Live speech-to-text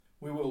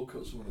We will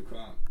cut some of the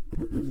crap.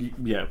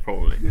 Yeah,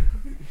 probably.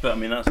 But I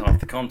mean, that's half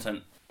the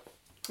content.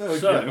 No, we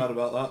can get mad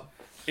about that.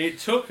 It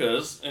took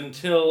us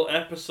until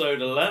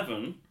episode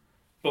 11,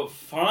 but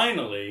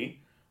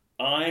finally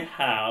I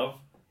have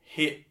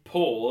hit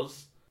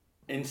pause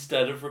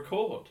instead of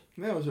record.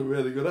 That was a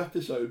really good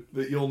episode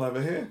that you'll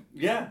never hear.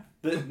 Yeah,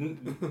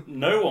 that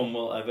no one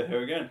will ever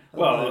hear again.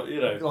 Well, you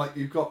know. Like,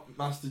 you've got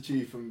Master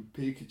Chief and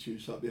Pikachu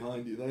sat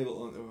behind you. They look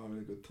like they were having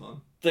a good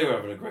time. They were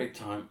having a great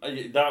time.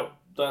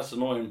 That's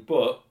annoying,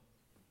 but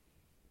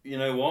you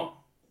know what?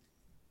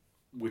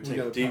 We take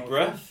a deep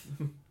breath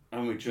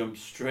and we jump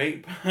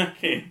straight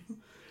back in.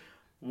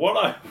 What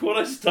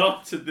I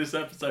started this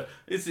episode,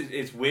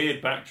 it's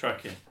weird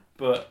backtracking,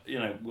 but you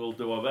know, we'll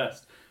do our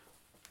best.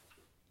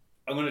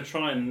 I'm going to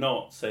try and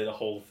not say the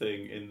whole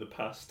thing in the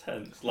past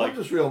tense. Like, I'm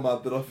just real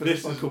mad that I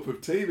finished my cup of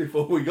tea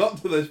before we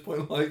got to this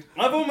point. Like,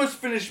 I've almost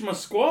finished my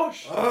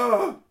squash.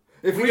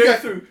 If we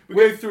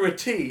go through a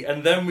tea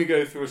and then we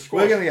go through a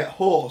squash. We're going to get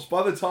hoarse.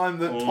 By the time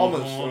that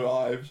Thomas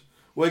arrives,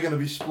 we're going to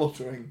be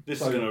spluttering.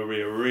 This is going to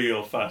be a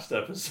real fast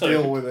episode.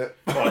 Deal with it.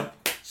 Right.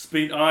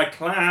 I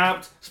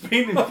clapped.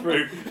 Speeding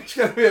through. It's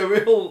going to be a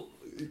real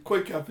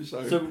quick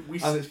episode. And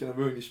it's going to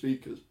ruin your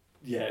speakers.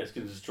 Yeah, it's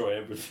going to destroy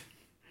everything.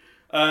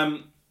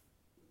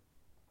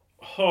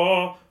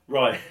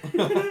 Right.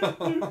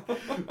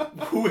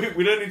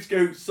 we don't need to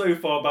go so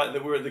far back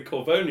that we're at the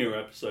Corvonia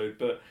episode,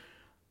 but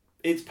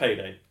it's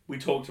payday. We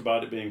talked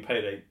about it being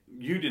payday.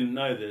 You didn't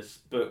know this,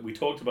 but we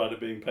talked about it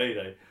being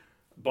payday.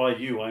 By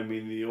you, I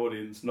mean the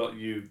audience, not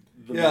you.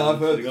 I've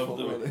heard this one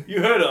already.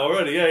 You heard it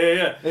already,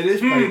 yeah. It is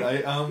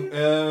payday.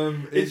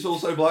 It's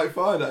also Black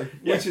Friday,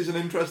 which is an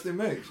interesting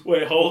mix.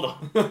 Wait, hold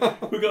on.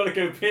 We've got to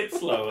go a bit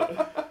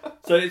slower.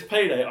 So it's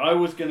payday. I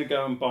was going to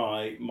go and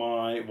buy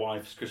my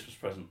wife's Christmas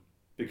present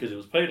because it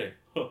was payday.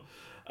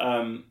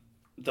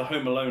 The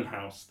Home Alone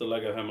house, the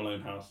Lego Home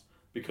Alone house,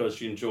 because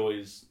she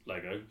enjoys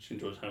Lego, she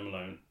enjoys Home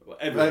Alone.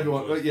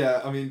 Everyone,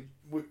 yeah, I mean,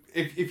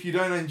 if you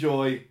don't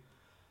enjoy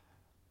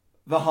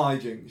the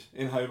hijinks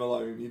in Home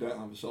Alone, you don't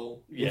have a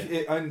soul. Yeah.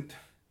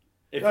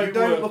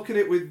 Don't look at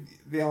it with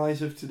the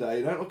eyes of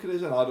today. Don't look at it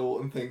as an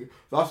adult and think,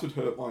 that would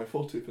hurt my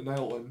foot if a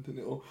nail went in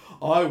it. Or,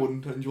 I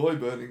wouldn't enjoy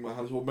burning my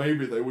hands. Well,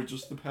 maybe they were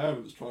just the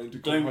parents trying to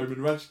come home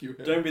and rescue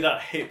him. Don't be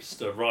that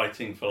hipster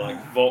writing for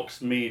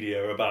Vox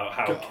Media about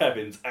how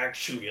Kevin's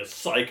actually a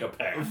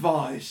psychopath.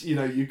 Vice,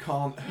 you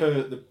can't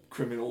hurt the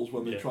criminals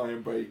when they try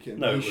and break in.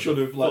 No, they should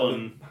have let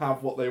them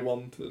have what they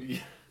wanted. Yeah.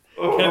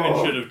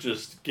 Kevin should have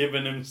just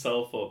given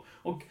himself up.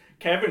 Well,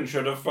 Kevin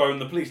should have phoned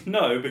the police.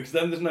 No, because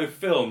then there's no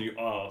film, you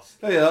arse.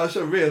 Oh, yeah, that's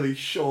a really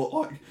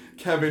short,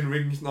 Kevin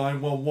rings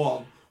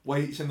 911,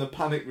 waits in the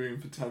panic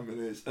room for 10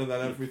 minutes, and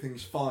then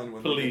everything's fine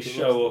when police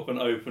show up and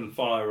open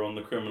fire on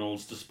the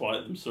criminals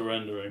despite them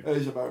surrendering. It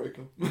is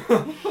America. We'll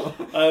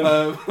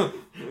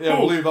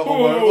leave that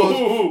one where it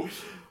was.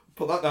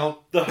 Put that down.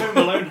 The Home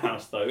Alone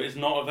house, though, is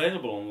not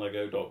available on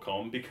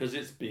Lego.com because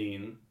it's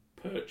been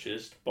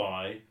purchased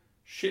by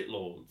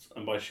shitlords,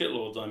 and by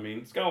shitlords I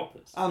mean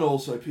scalpers, and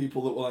also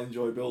people that will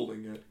enjoy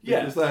building it.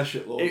 Yeah, because they're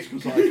shitlords.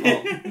 Because I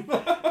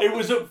can't. It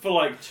was up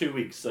for 2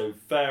 weeks, so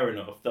fair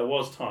enough. There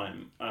was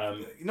time.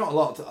 Not a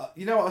lot.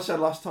 You know what I said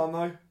last time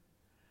though?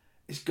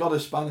 It's got to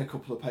span a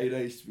couple of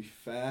paydays to be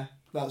fair.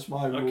 That's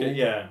my rule. Okay,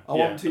 yeah. I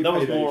want 2 paydays. That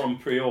was more on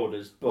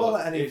pre-orders,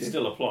 but it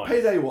still applies.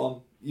 Payday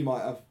 1, you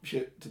might have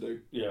shit to do.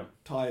 Yeah.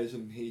 Tyres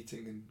and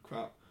heating and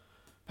crap.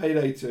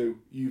 Payday 2,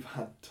 you've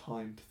had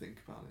time to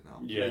think about it now.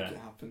 Yeah. Make it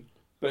happen.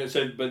 But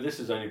this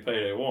is only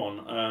payday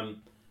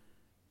 1,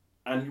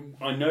 and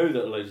I know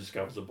that loads of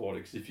scalpers are bought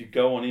it because if you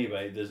go on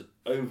eBay, there's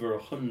over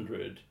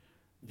 100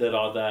 that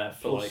are there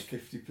for plus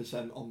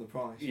 50% on the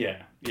price.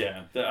 Yeah,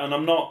 and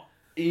I'm not,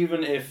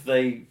 even if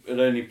they had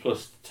only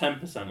plus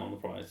 10% on the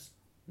price.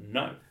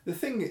 No. The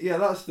thing,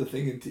 that's the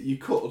thing. You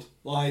could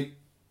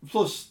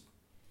plus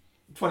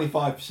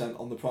 25%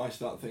 on the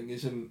price of that thing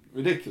isn't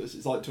ridiculous.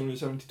 It's like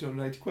 270,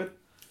 280 quid.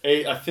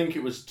 I think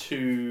it was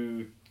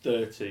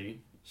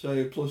 230.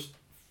 So plus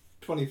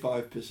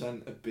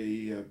 25% would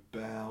be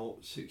about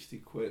 60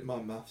 quid.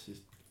 My maths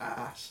is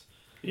ass.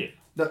 Yeah.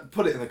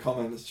 Put it in the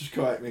comments. Just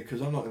correct me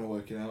because I'm not going to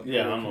work it out.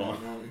 Yeah, I'm not.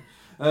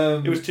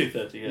 It was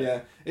 230. Yeah.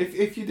 Yeah.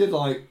 If you did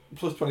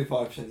plus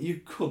 25%,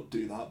 you could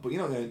do that, but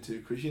you're not going to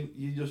because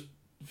you're just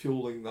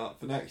fueling that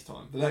for next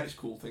time. The next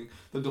cool thing,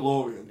 the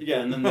DeLorean.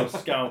 Yeah, and then they'll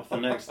scalp the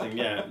next thing.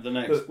 Yeah, the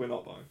next. We're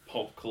not buying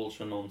pop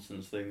culture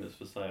nonsense thing that's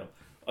for sale.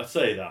 I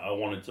say that I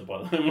wanted to buy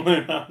the Home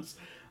Alone house.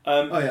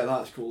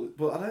 That's cool.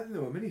 But I don't think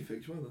there were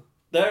minifigs, were there?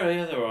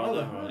 There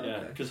are.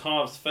 Yeah, because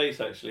Harv's face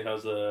actually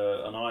has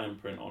an eye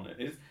imprint on it.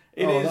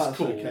 It is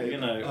cool, okay,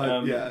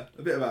 a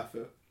bit of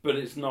effort. But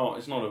it's not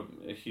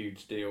a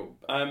huge deal.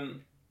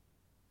 I've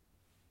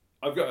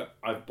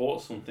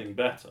bought something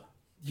better.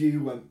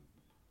 You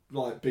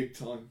went big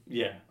time.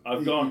 Yeah,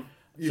 I've gone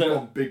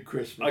big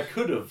Christmas. I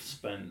could have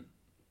spent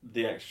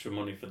the extra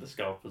money for the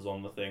scalpers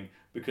on the thing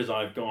because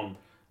I've gone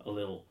a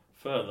little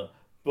further,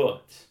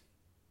 but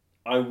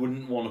I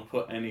wouldn't want to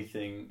put any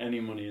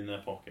money in their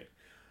pocket.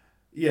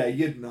 Yeah,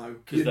 you'd know.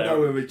 You'd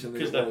know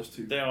originally it was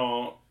too. They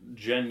are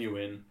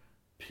genuine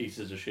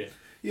pieces of shit.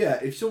 Yeah,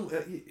 if some...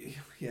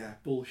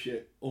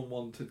 bullshit,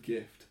 unwanted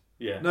gift.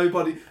 Yeah.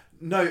 Nobody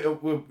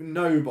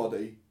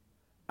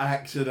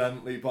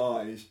accidentally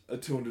buys a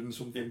 200 and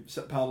something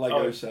pound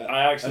Lego set.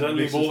 I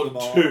accidentally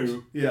bought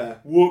 2. Yeah.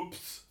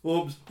 Whoops.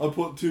 I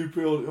put 2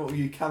 pre-order. Oh,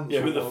 you cancel.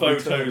 Yeah, but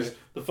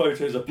the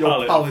photos are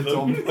your palette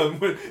on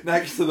them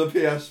next to the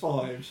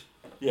PS5s.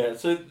 Yeah,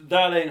 so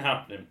that ain't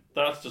happening.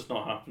 That's just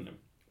not happening.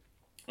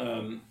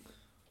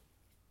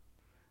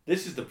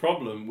 This is the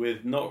problem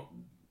with not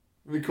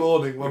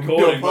recording when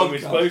we're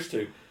supposed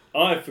to.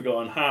 I've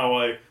forgotten how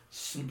I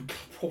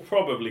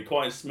probably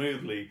quite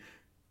smoothly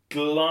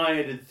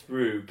glided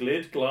through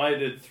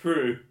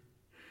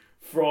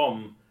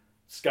from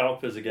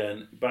Scalpers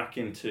again back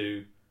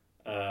into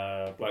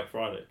Black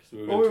Friday.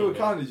 We were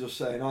kind of just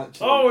saying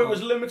actually. Oh, it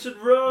was limited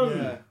run.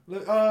 Yeah.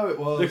 Oh, it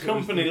was. The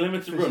company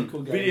limited run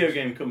games. Video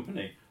game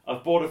company.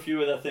 I've bought a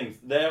few of their things.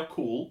 They are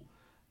cool,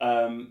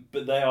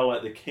 but they are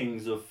like the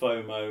kings of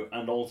FOMO,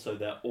 and also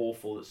they're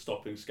awful at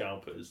stopping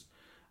scalpers.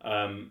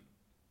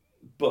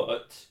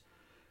 But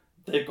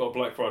they've got a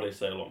Black Friday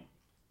sale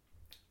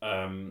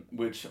on,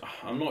 which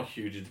I'm not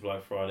huge into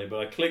Black Friday, but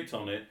I clicked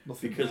on it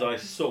because I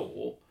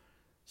saw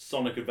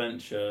Sonic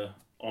Adventure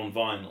on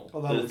vinyl.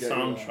 Oh, the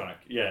soundtrack.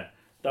 Yeah,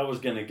 that was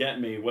going to get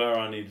me where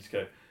I needed to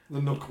go.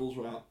 The Knuckles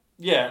were out.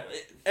 Yeah,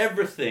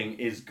 everything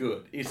is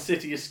good. Is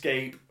City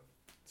Escape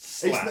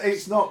slaps.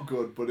 It's not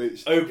good, but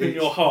it's... Open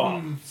Your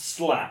Heart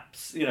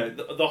slaps. You know,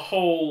 the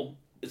whole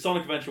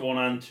Sonic Adventure 1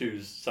 and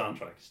 2's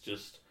soundtrack is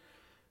just...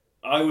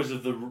 I was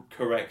of the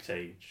correct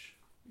age.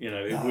 You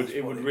know,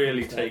 it would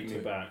really take me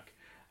back.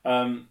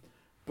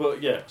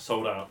 But yeah,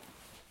 sold out.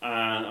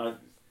 And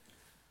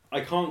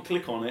I can't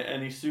click on it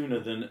any sooner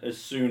than as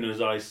soon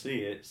as I see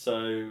it.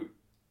 So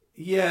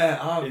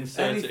yeah,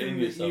 insert anything it in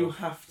that yourself. you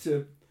have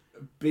to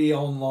be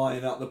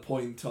online at the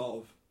point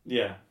of.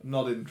 Yeah,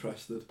 not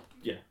interested.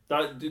 Yeah,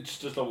 it's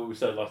just like what we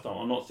said last time.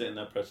 I'm not sitting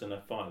there pressing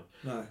F5.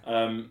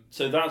 No.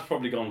 So that's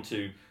probably gone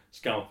to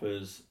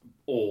scalpers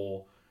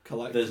or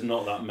collectors. There's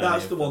not that many.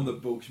 That's the one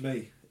that bugs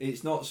me.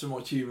 It's not so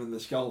much even the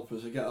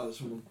scalpers. I get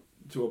someone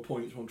to a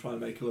point, someone trying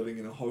to make a living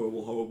in a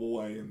horrible, horrible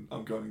way, and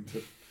I'm going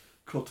to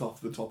cut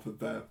off the top of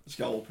their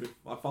scalp if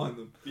I find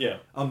them. Yeah.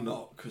 I'm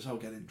not, because I'll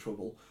get in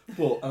trouble.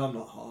 And I'm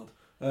not hard.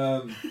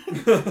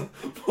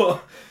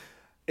 But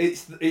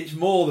it's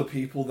more the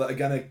people that are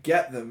going to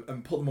get them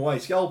and put them away.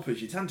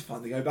 Scalpers, you tend to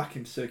find they go back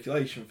into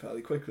circulation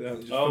fairly quickly, don't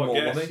they? Just for more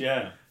money.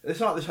 Yeah. It's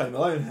like this Home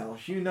Alone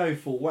house. You know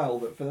full well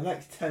that for the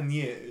next 10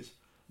 years,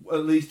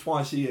 at least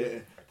twice a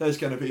year, there's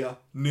going to be a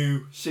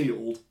new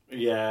sealed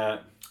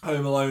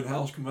Home Alone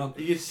house coming around.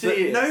 You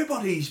see it.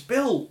 Nobody's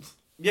built.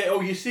 Yeah,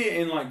 you see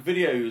it in like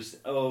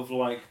videos of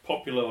like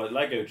popular like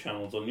Lego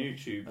channels on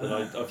YouTube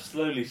that I've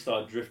slowly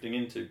started drifting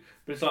into.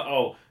 But it's like,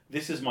 oh,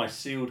 this is my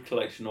sealed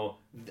collection, or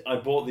I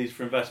bought these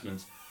for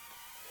investments.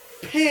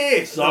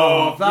 Piss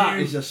off! That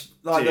is just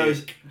like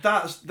those.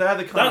 They're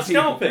the kind of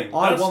people. Scalping.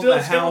 I want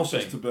their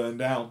houses to burn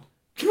down,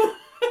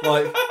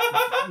 like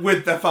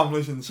with their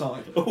families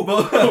inside. But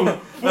not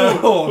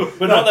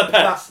their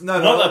pets.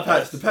 Not their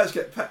pets. The pets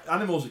get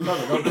animals are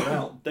clever. They'll get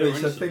out.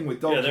 It's a thing with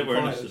dogs and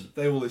fires. Innocent.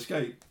 They will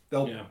escape.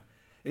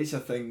 It's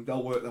a thing.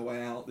 They'll work their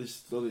way out. There's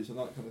studies and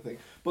that kind of thing.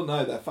 But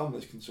no, their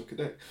families can suck a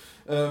dick.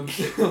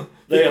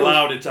 They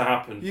allowed it to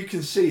happen. You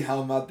can see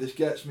how mad this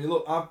gets me.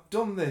 Look, I've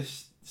done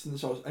this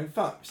since I was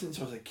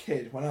a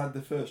kid when I had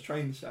the first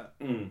train set.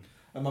 Mm.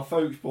 And my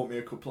folks bought me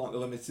a couple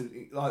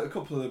a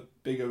couple of the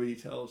bigger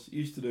retailers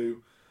used to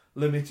do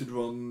limited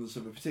runs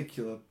of a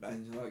particular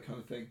engine, that kind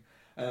of thing.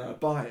 And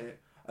I'd buy it.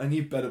 And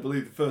you better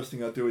believe the first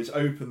thing I do is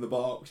open the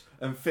box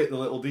and fit the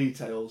little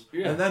details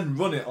and then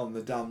run it on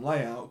the damn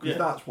layout because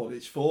that's what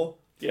it's for.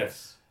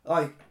 Yes.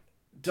 Like,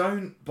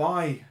 don't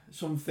buy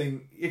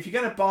something... If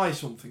you're going to buy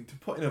something to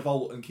put in a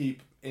vault and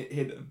keep it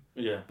hidden,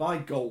 buy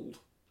gold.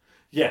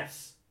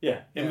 Yes.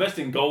 Yeah. Invest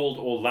in gold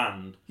or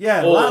land.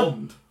 Yeah,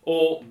 land.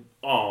 Or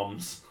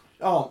arms.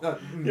 Oh,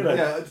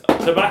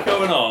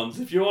 tobacco and arms.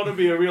 If you want to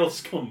be a real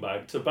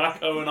scumbag,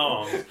 tobacco and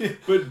arms.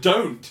 But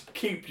don't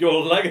keep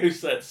your Lego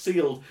set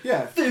sealed.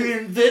 Yeah.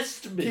 They're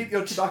investment. Keep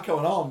your tobacco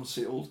and arms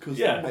sealed because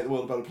it'll make the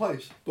world a better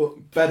place.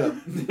 But better.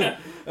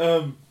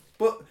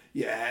 But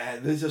yeah,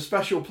 there's a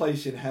special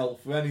place in hell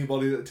for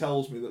anybody that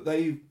tells me that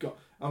they've got...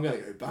 I'm going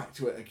to go back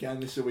to it again.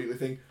 This is a weekly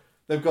thing.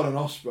 They've got an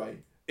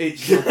Osprey.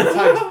 It's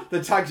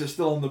the tags are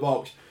still on the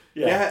box.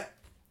 Yeah.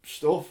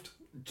 Stuffed.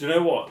 Do you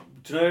know what?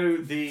 Do you know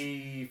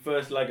the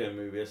first Lego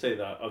movie? I say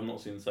that, I've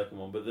not seen the second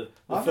one, but the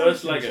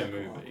first Lego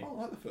movie... I quite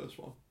like the first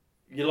one.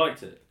 You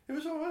liked it? It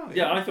was alright.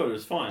 Yeah, I thought it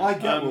was fine. I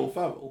get Will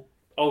Ferrell.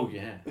 Oh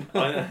yeah,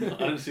 I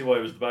don't see why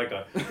he was the bad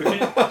guy. But do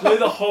you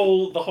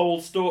know the whole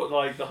story,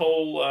 like the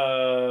whole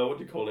what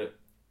do you call it?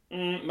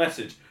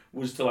 Message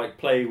was to like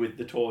play with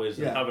the toys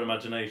and have an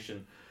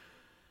imagination.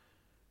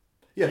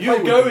 Yeah,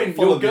 you're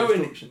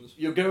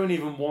going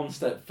even one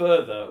step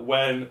further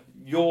when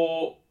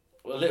you're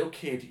a little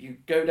kid. You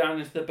go down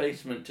into the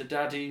basement to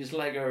Daddy's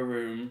Lego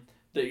room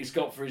that he's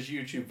got for his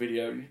YouTube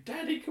video.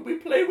 Daddy, can we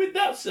play with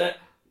that set?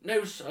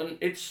 No, son,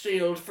 it's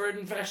sealed for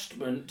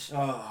investment.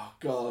 Oh,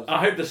 God. I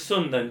hope the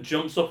son then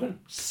jumps up and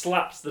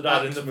slaps the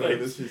dad in the face.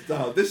 This is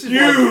dad. This is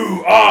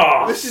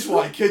This is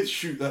why kids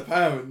shoot their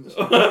parents.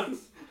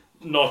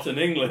 Not in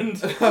England.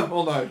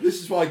 Well, no.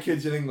 This is why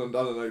kids in England,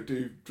 I don't know,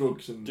 do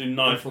drugs and... Do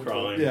knife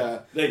crime. Yeah.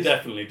 They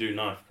definitely do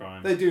knife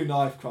crime. They do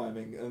knife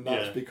criming, and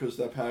that's because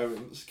their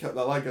parents kept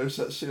their Lego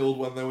set sealed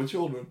when they were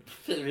children.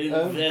 For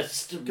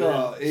investment.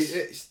 God,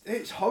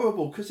 it's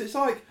horrible, because it's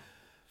like...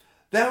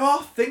 There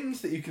are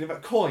things that you can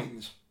invest...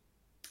 Coins.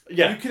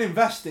 Yeah. You can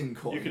invest in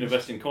coins. You can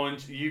invest in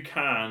coins. You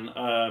can...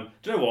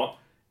 do you know what?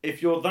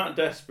 If you're that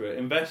desperate,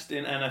 invest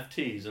in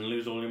NFTs and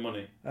lose all your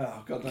money.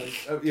 Oh, God,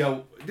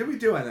 no. Did we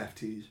do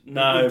NFTs?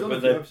 No,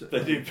 but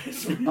they do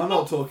piss me I'm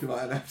not talking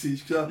about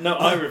NFTs. Cause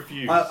I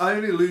refuse. I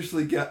only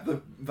loosely get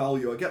the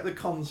value. I get the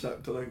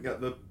concept, I don't get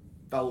the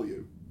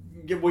value.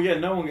 Yeah, well,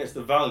 no one gets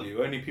the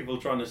value. Only people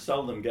trying to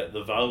sell them get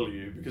the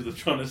value because they're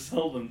trying to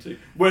sell them to.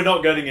 We're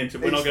not getting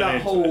into it. It's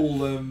that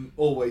whole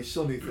Always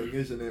Sunny thing,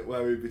 isn't it?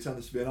 Where he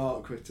pretends to be an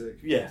art critic.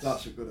 Yes.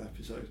 That's a good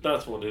episode.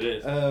 That's what it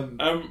is.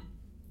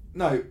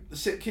 No,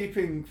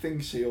 keeping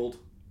things sealed,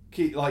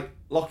 keep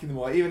locking them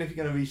away. Even if you're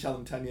going to resell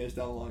them 10 years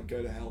down the line,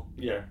 go to hell.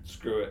 Yeah,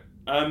 screw it.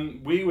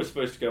 We were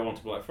supposed to go on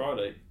to Black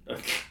Friday,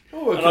 and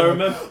I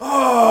remember.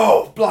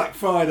 Oh, Black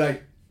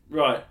Friday!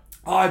 Right.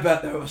 I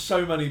bet there were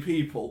so many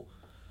people.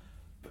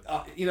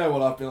 You know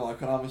what I've been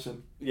like on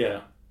Amazon.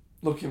 Yeah.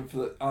 Looking for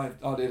the,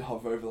 I did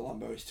hover over the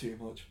Lambo. It's too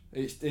much.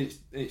 It's too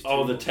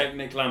much.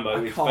 Technic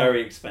Lambo is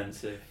very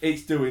expensive.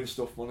 It's doing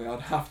stuff money.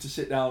 I'd have to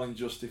sit down and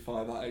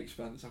justify that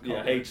expense.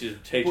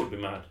 H would be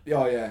mad.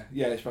 Oh yeah,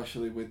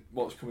 especially with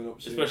what's coming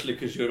up soon. Especially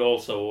because you'd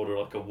also order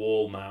like a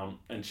wall mount,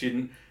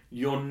 and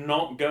you're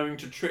not going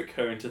to trick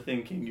her into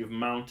thinking you've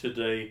mounted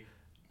a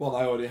I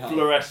already have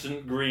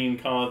fluorescent green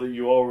car that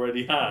you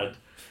already had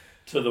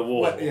to the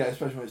wall. Well, yeah,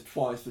 especially when it's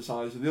twice the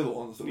size of the other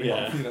ones that we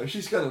have. You know,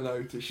 she's going to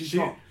notice.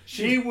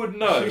 She would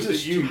know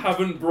that you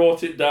haven't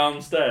brought it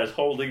downstairs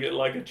holding it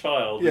like a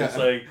child and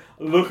saying,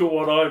 look at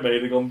what I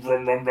made, and gone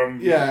brum brum brum.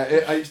 Yeah,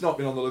 it's not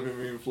been on the living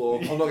room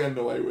floor. I'm not getting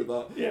away with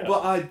that. Yeah.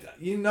 But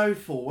you know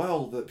full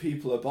well that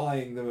people are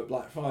buying them at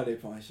Black Friday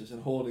prices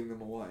and hoarding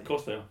them away. Of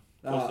course they are.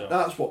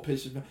 That's what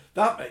pisses me.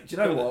 Do you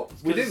know what?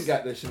 We didn't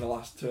get this in the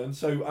last turn,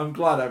 so I'm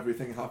glad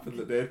everything happened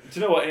that did. Do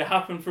you know what? It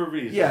happened for a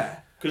reason. Yeah.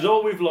 Because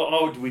all we've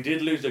lost... we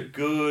did lose a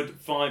good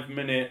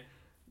 5-minute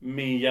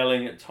me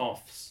yelling at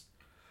Toffs.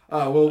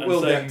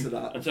 We'll get to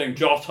that. And saying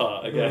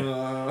Jota again.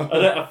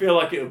 I feel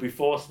like it'll be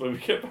forced when we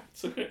get back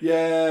to it.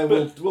 Yeah,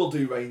 we'll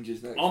do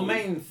ranges next Our week.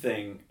 main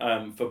thing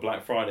for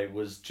Black Friday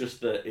was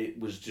just that it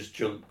was just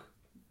junk.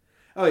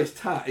 Oh, it's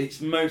tat.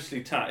 It's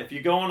mostly tat. If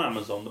you go on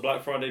Amazon, the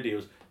Black Friday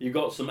deals, you've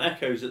got some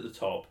Echoes at the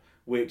top,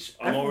 which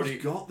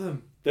Everyone's got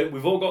them.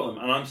 We've all got them,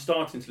 and I'm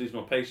starting to lose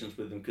my patience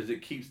with them because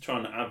it keeps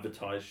trying to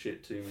advertise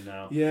shit to me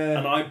now. Yeah.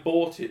 And I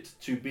bought it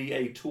to be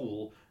a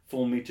tool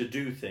for me to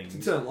do things.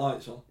 To turn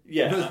lights on.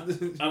 Yeah,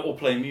 or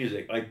play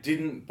music. I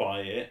didn't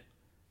buy it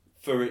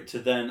for it to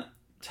then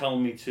tell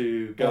me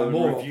to go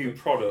and review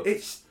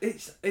products.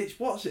 It's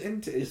what's it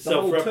into? It's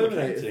the whole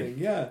Terminator thing.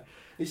 Yeah.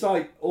 It's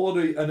like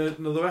order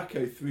another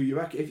Echo through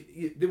your Echo.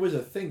 There was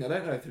a thing, I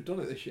don't know if they've done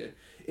it this year.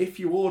 If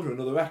you order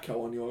another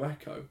Echo on your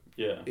Echo,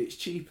 it's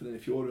cheaper than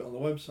if you order it on the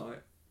website.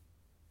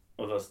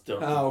 Oh, that's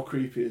dumb. How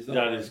creepy is that?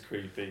 That is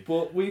creepy.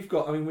 But we've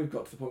got to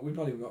the point, we've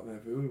not even got them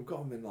everywhere. We've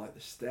got them in like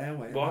the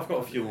stairway. Well, I've got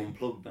a few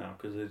unplugged now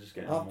because they're just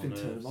getting on my nerves. I've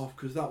been turning them off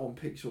because that one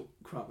picks up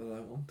crap that I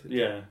don't want.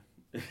 Yeah.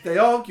 They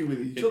argue with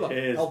each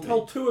other. I'll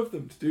tell two of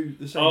them to do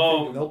the same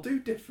thing and they'll do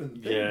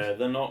different things. Yeah,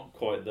 they're not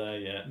quite there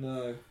yet.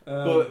 No.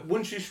 But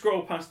once you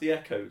scroll past the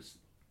Echoes,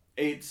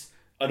 it's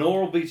an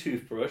Oral-B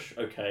toothbrush,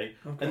 okay,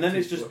 and then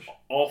it's just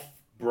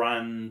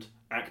off-brand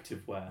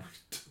activewear.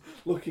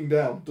 Looking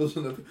down,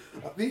 doesn't it?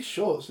 These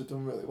shorts have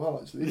done really well,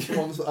 actually. These are the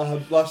ones that I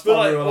had last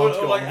time we were allowed to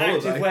go on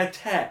holiday. Activewear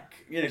tech,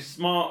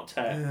 smart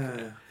tech.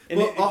 Yeah.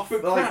 And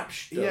crap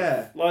stuff.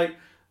 Yeah. Like,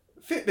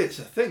 Fitbit's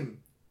a thing.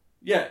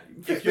 Yeah.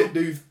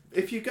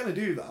 If you're going to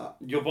do that...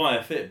 You'll buy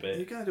a Fitbit.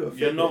 You're going to do a Fitbit.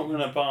 You're not going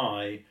to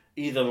buy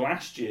either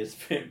last year's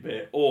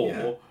Fitbit or...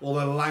 Yeah. Or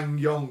the Lang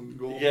Yong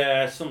or...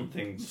 Yeah,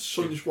 something.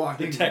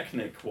 The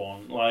Technic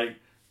one. Like...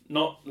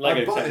 Not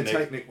Lego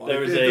Technic.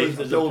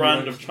 There's a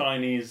brand of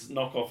Chinese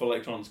knockoff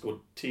electronics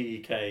called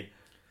TEK.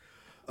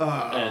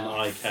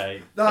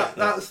 NIK.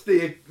 That's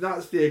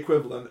the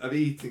equivalent of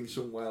eating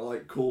somewhere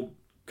like called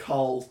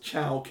Carl's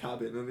Chow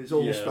Cabin, and it's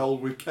all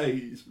spelled with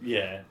K's.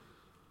 Yeah,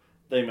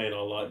 they made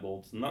our light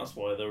bulbs, and that's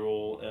why they're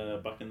all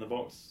back in the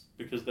box,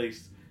 because they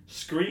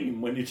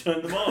scream when you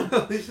turn them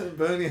on. They said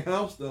burn your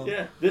house down.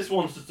 Yeah, this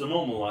one's just a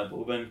normal light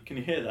bulb, and can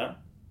you hear that?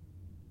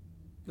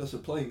 That's a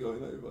plane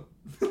going over.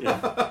 Yeah.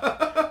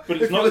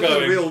 But it's not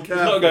going. It's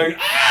not going.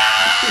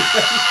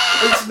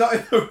 It's not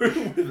in the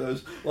room with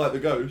us like the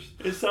ghost.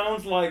 It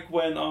sounds like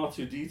when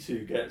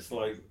R2D2 gets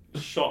like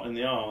shot in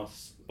the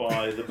arse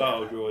by the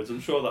battle droids. I'm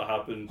sure that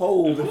happened.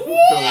 Whole different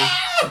film.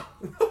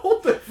 Whole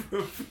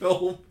different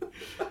film.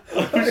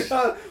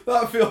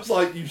 That feels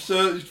like you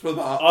searched for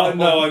that.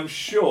 No, I'm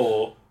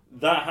sure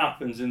that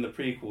happens in the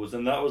prequels,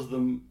 and that was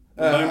the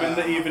The moment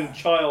that even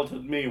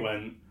childhood me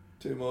went...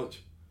 Too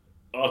much.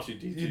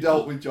 R2-D2. You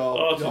dealt with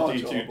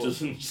R2-D2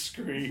 doesn't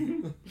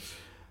scream.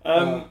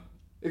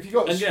 If you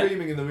got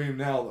screaming in the room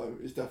now, though,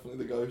 it's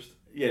definitely the ghost.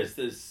 Yes,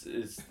 it's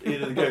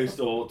either the ghost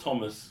or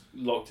Thomas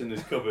locked in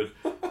his cupboard.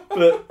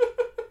 But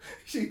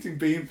he's eating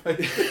bean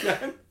paste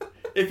again.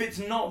 If it's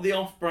not the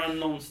off-brand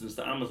nonsense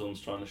that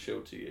Amazon's trying to show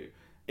to you,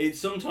 it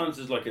sometimes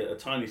is like a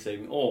tiny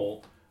saving.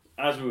 Or,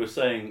 as we were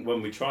saying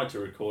when we tried to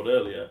record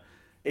earlier,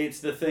 it's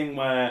the thing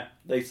where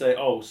they say,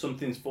 oh,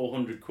 something's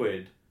 400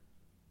 quid.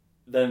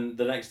 Then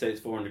the next day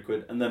it's 400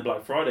 quid. And then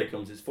Black Friday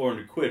comes, it's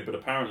 400 quid. But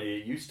apparently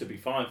it used to be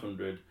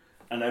 500.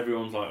 And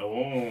everyone's like,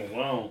 oh,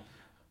 wow.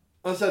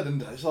 I said,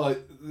 and it's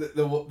like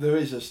there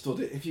is a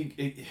study.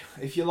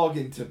 If you log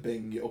into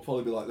Bing, it'll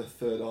probably be like the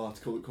third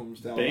article that comes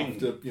down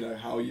after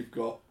how you've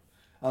got.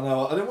 I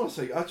know I don't want to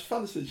say. I just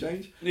fancy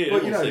change. Yeah,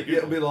 but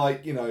it'll be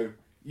like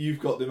you've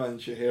got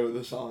dementia. Here are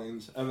the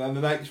signs, and then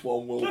the next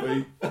one will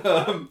be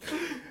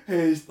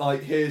here's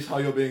how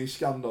you're being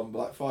scammed on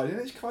Black Friday.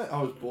 And it's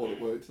I was bored at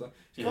work today.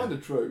 It's kind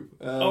of true.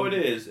 It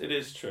is. It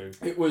is true.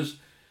 It was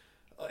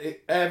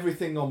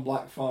everything on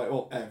Black Friday,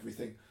 or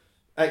everything,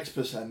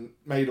 X%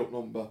 made up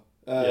number.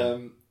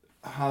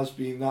 Has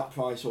been that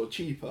price or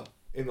cheaper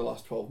in the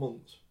last 12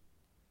 months.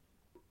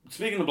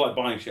 Speaking of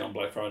buying shit on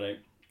Black Friday,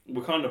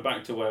 we're kind of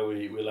back to where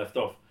we left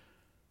off.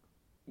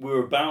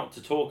 We're about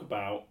to talk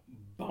about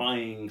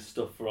buying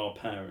stuff for our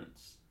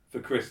parents for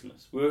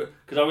Christmas.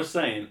 Because I was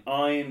saying,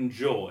 I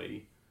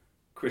enjoy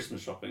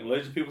Christmas shopping.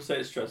 Loads of people say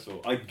it's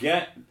stressful. I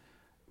get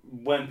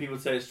when people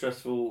say it's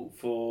stressful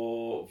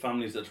for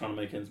families that are trying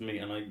to make ends meet,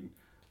 and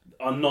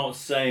I'm not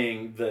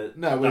saying that.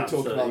 No, we're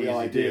talking about the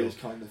ideas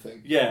kind of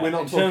thing. Yeah, we're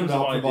not talking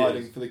about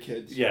providing for the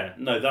kids. Yeah,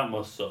 no, that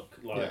must suck.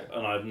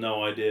 And I have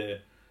no idea.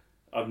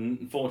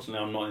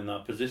 Unfortunately, I'm not in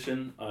that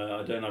position.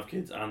 I don't have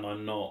kids, and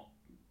I'm not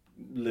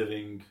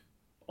living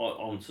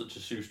on such a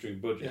shoestring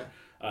budget.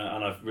 Yeah.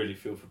 And I really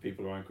feel for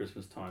people around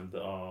Christmas time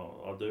that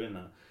are doing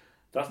that.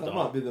 That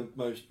might be the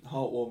most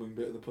heartwarming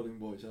bit of the Pudding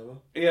Boys ever.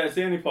 Yeah, it's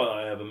the only part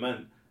I ever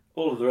meant.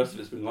 All of the rest of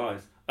it's been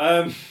lies.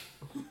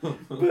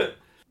 But.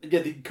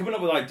 Yeah, coming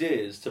up with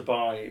ideas to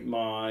buy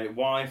my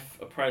wife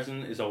a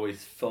present is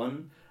always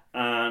fun,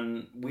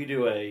 and we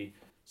do a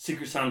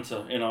Secret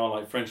Santa in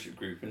our friendship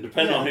group, and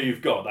depending on who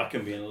you've got, that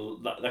can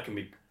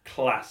be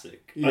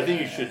classic. Yeah, I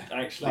think you should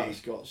actually. That's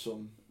got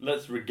some.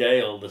 Let's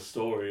regale the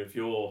story of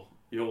your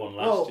one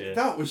last year.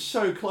 That was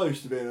so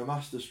close to being a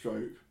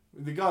masterstroke.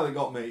 The guy that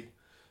got me,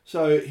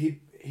 so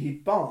he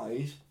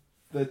buys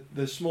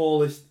the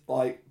smallest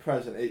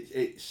present.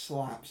 It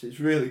slaps. It's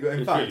really good.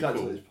 In fact, really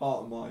actually, cool. It's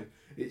part of my.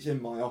 It's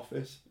in my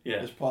office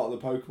as part of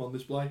the Pokemon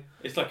display.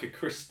 It's like a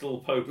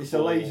crystal Pokeball. It's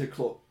a laser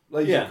cut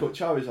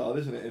Charizard,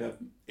 isn't it?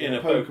 In a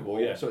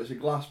Pokeball. Yeah. So it's a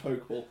glass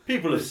Pokeball.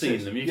 People have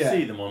seen them. You can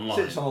see them online.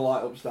 Sits on a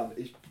light up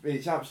stand.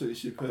 It's absolutely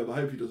superb. I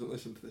hope he doesn't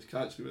listen to this.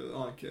 I actually really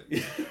like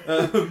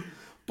it.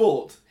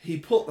 But he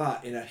put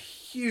that in a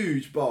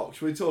huge box.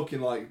 We're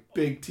talking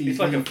big TV. It's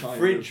like a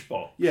fridge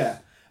box. Yeah.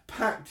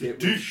 Packed it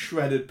with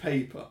shredded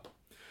paper.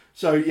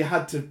 So you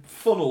had to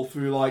funnel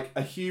through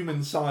a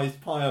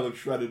human-sized pile of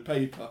shredded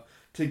paper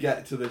to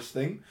get to this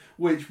thing,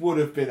 which would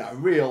have been a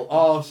real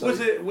arse.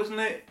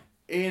 Wasn't it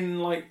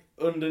in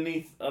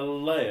underneath a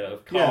layer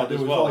of card there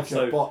as was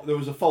well? there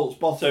was a false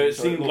bottom. So it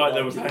seemed like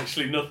there was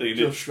actually nothing.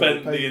 It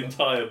spent the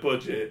entire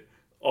budget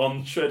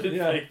on shredded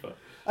paper.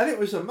 And it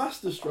was a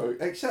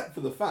masterstroke, except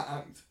for the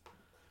fact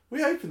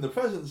we opened the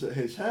presents at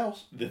his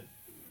house.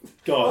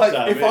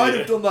 God if I'd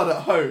have done that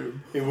at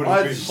home,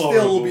 I'd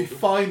still be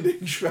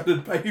finding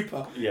shredded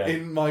paper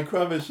in my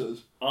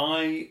crevices.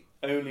 I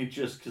only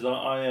just because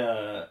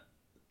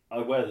I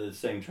wear the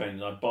same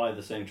trainers. I buy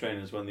the same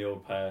trainers when the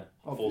old pair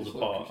falls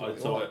apart.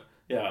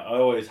 I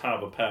always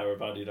have a pair of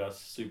Adidas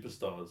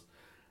Superstars,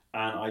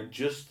 and I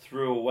just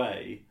threw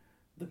away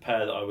the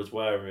pair that I was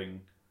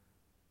wearing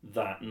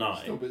that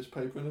night. Still bits of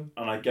paper in them.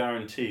 And I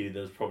guarantee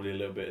there's probably a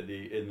little bit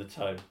in the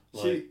toe.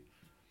 See,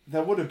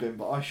 there would have been,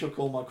 but I shook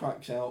all my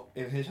cracks out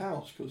in his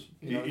house because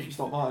it's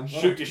not mine.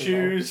 Shook your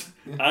shoes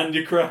and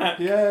your crack.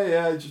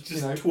 Yeah, just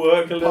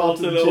twerk a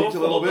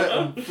little bit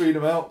and freed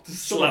them out.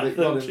 Slap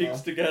them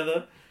cheeks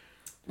together.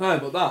 No,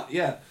 but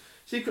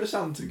Secret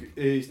Santa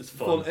is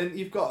fun, and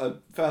you've got a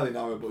fairly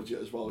narrow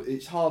budget as well.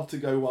 It's hard to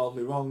go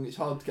wildly wrong. It's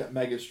hard to get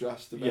mega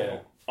stressed about. Yeah,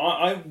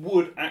 I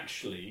would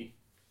actually,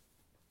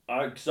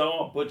 because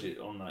our budget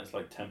on that is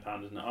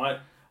 £10, isn't it?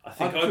 I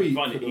think I'd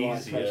find it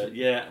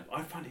easier.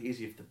 I'd find it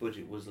easier if the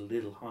budget was a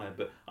little higher,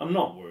 but I'm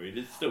not worried.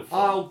 It's still fun.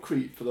 I'll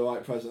creep for the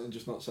right present and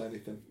just not say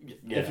anything.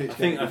 Yeah, I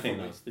think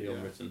that's the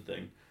unwritten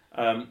thing.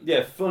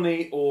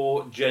 Funny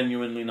or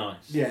genuinely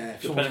nice. Yeah,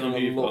 depending on who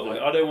you've got.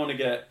 I don't want to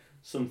get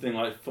something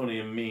funny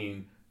and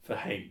mean for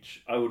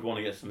H. I would want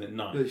to get something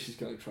nice. That she's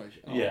going to trash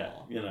it.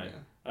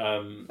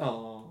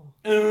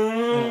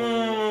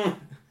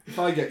 If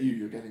I get you,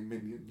 you're getting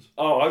Minions.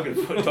 Oh, I'm going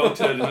to put a dog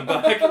turd in the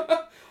bag.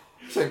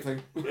 Same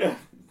thing. Yeah.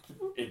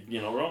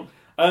 You're not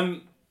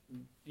wrong.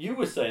 You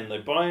were saying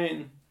though,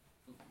 buying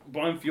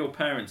for your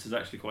parents is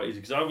actually quite easy,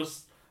 because I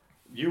was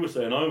You were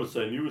saying, I was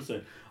saying, you were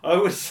saying. I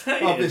was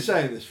saying... I've been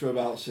saying this for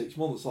about 6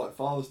 months, like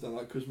Father's Day,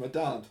 like, because my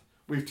dad,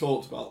 we've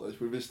talked about this,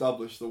 we've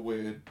established the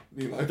weird,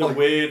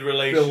 weird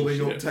relationship.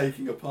 Building up,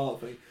 taking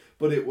apart thing.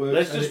 But it works.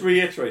 Let's just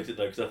reiterate it,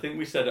 though, because I think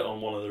we said it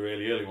on one of the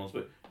really early ones,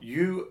 but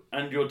you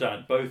and your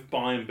dad both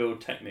buy and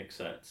build Technic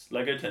sets,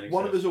 Lego Technic sets.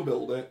 One of us will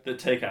build it. That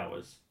take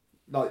hours.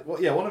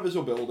 One of us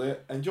will build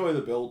it, enjoy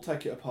the build,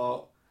 take it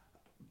apart,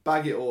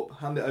 bag it up,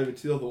 hand it over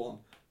to the other one.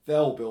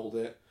 They'll build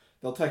it,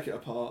 they'll take it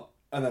apart,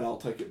 and then I'll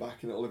take it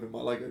back and it'll live in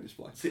my Lego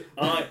display. See,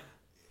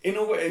 in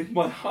a way,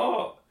 my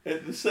heart,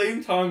 at the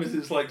same time as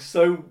it's like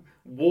so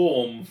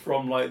warm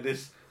from like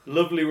this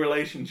lovely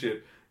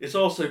relationship, it's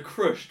also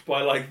crushed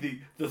by like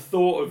the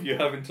thought of you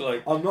having to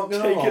like I'm not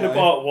gonna take lie, it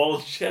apart while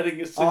shedding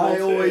a single I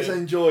always tear.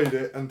 enjoyed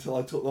it until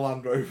I took the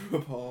Land Rover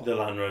apart. The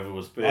Land Rover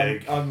was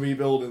big. I'm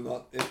rebuilding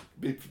that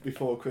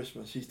before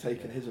Christmas. He's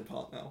taken his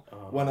apart now.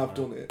 When I've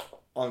done it,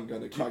 I'm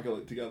going to craggle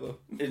it together.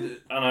 And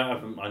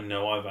I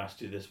know I've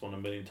asked you this one a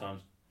million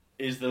times.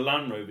 Is the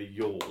Land Rover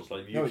yours?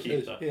 Like you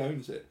keep that? He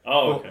owns it.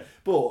 Oh, okay.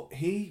 But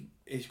he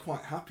is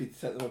quite happy to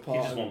take them apart.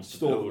 He just wants to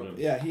build them.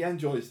 Yeah, he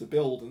enjoys the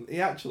build, and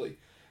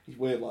he's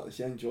weird like this.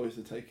 He enjoys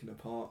the taking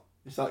apart.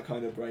 It's that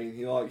kind of brain.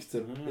 He likes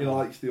to. He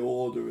likes the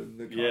order and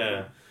the.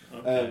 Yeah.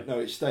 Okay. No,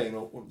 it's staying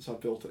up once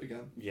I've built it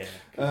again. Yeah.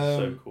 It's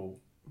so cool.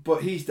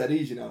 But he's dead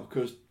easy now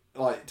because.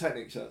 Like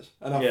Technic says,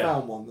 and I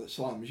found one that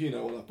slams. You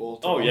know what I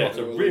bought. Oh yeah, it's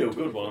a real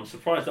good one. I'm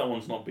surprised that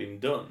one's not been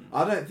done.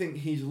 I don't think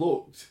he's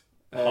looked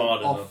hard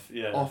enough.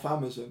 Yeah. Off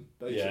Amazon.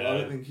 Basically, yeah. I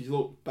don't think he's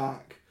looked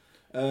back.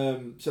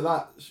 So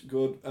that's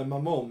good. And my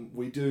mum,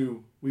 we've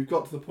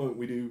got to the point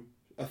we do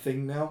a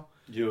thing now.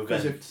 Do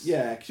events.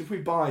 Because if we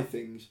buy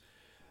things,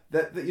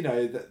 that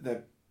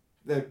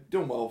they're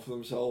done well for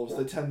themselves.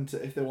 They tend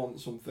to, if they want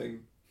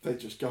something, they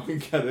just go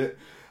and get it.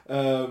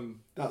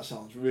 That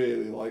sounds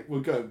really like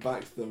we're going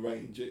back to the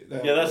range.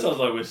 That sounds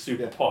like we're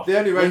super posh. The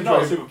only range we're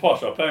not super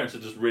posh. Our parents are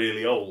just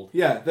really old.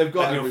 Yeah, they've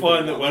got. And you'll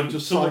find that when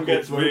someone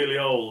gets really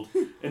old,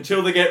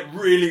 until they get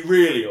really,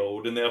 really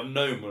old and they have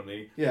no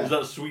money, there's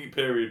that sweet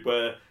period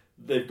where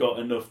they've got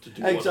enough to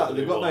do. Exactly,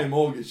 they've got no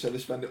mortgage, so they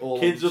spend it all.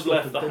 Kids on have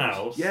left the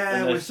house,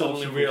 and they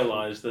suddenly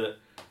realise that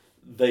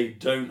they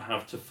don't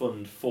have to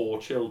fund 4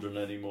 children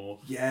anymore.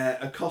 Yeah,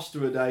 a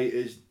Costa a day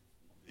is.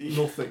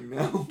 Nothing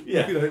now.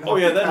 Yeah. They're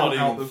not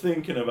even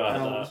thinking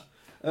about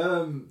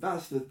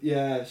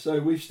that. So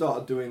we've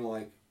started doing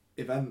like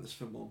events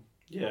for Mum.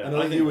 Yeah, and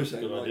I think you were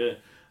saying good idea.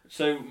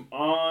 So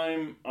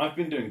I've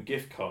been doing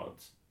gift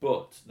cards,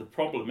 but the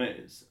problem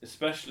is,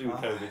 especially with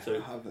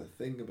COVID. I have a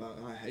thing about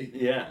it. I hate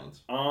gift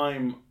cards.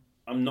 I'm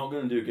not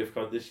going to do a gift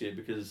card this year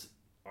because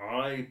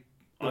I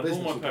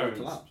bought my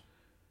parents.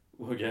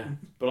 Well, yeah,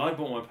 but I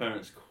bought my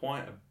parents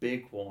quite a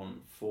big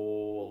one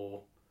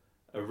for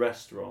a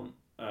restaurant.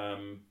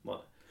 And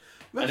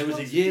it was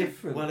a year.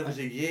 Different. Well, it was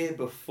a year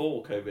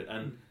before COVID,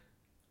 and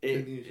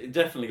it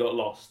definitely got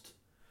lost.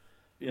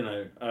 You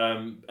know,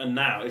 and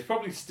now it's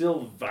probably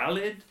still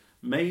valid,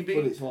 maybe.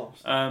 But it's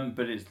lost.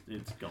 But it's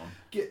gone.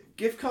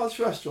 Gift cards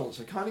for restaurants,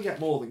 I kind of get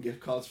more than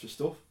gift cards for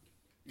stuff.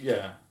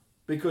 Yeah.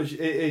 Because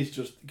it is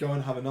just go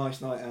and have a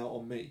nice night out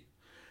on me.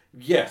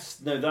 Yes.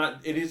 No.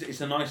 That it is.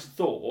 It's a nice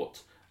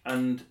thought,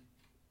 and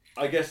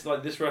I guess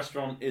like this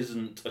restaurant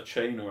isn't a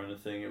chain or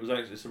anything.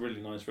 It's a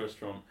really nice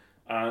restaurant.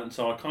 And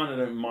so I kind of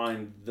don't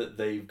mind that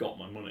they've got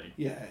my money.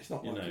 Yeah, it's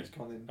not like it's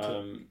gone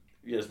into...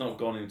 it's not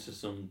gone into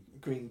some...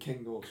 Green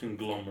King or...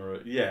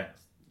 Conglomerate. Yeah,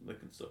 they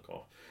can suck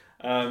off.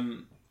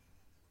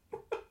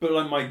 But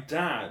like my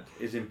dad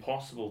is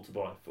impossible to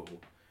buy for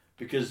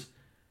because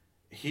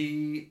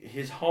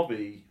his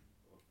hobby,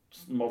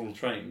 model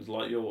trains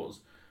like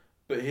yours,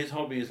 but his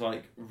hobby is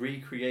like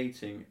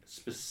recreating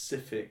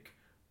specific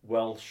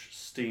Welsh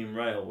steam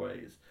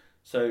railways.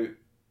 So...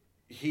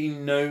 He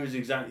knows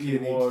exactly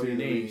what he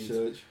needs.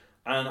 Research.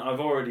 And I've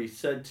already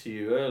said to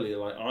you earlier,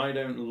 like, I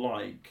don't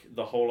like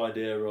the whole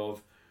idea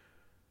of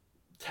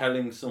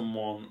telling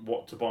someone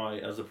what to buy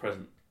as a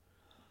present.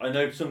 I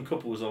know some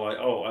couples are like,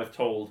 oh, I've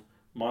told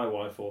my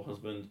wife or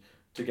husband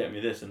to get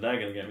me this and they're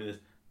going to get me this.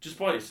 Just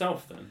buy it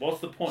yourself then.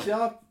 What's the point? See,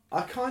 I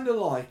kind of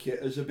like it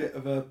as a bit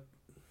of a...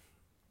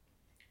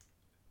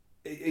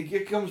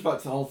 It comes back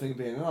to the whole thing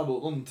being an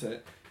adult, doesn't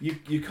it?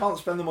 You can't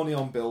spend the money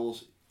on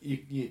bills.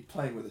 You're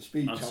playing with a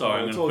speed channel.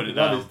 Sorry, I'm going to put it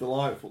down. That is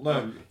delightful.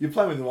 No, you're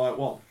playing with the right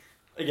one.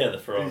 Yeah, the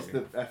Ferrari. It's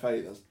the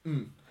F8.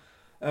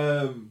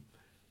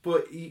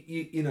 But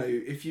you know,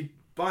 if you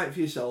buy it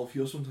for yourself,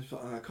 you're sometimes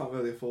like, I can't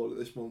really afford it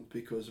this month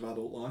because of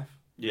adult life.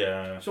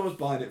 Yeah. Someone's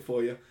buying it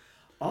for you.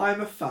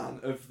 I'm a fan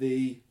of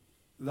the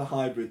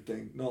hybrid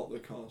thing, not the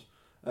cars.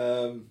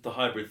 The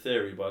Hybrid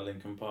Theory by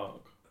Linkin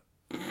Park.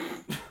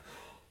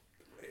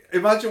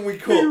 Imagine we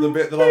cut the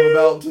bit that I'm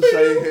about to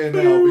say here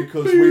now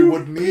because we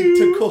would need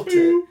to cut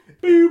it.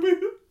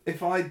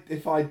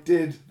 If I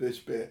did this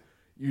bit,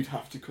 you'd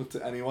have to cut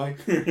it anyway.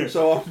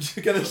 So I'm just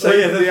going to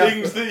say the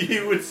things that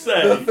you would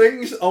say. The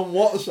things on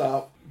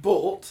WhatsApp.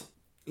 But,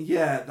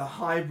 yeah, the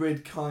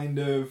hybrid kind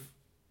of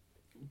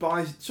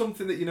buys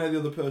something that you know the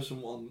other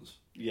person wants.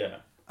 Yeah.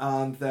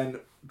 and then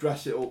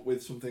dress it up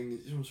with some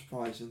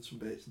surprise and some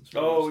bits and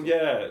some Oh stuff.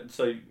 yeah,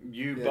 so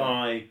you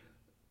buy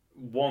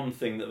one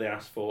thing that they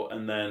ask for,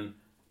 and then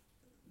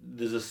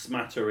there's a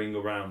smattering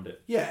around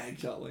it. Yeah,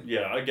 exactly.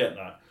 Yeah, I get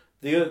that.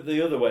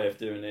 The other way of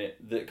doing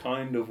it that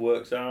kind of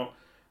works out.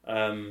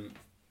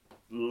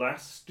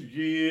 Last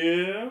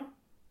year,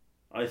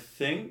 I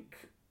think,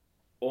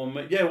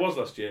 it was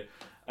last year,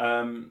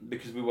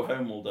 because we were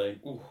home all day.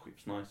 Ooh, it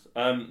was nice.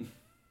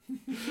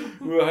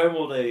 We were home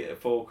all day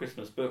for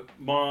Christmas, but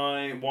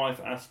my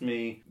wife asked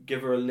me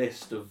give her a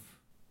list of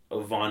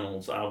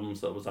vinyls,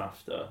 albums that was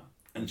after,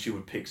 and she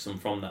would pick some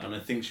from that. And I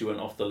think she went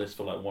off the list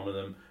for like one of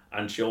them,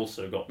 and she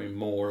also got me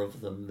more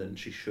of them than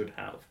she should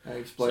have.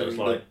 Explaining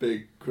the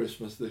big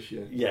Christmas this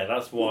year. Yeah,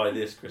 that's why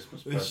this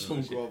Christmas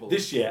present.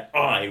 This year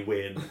I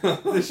win.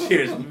 This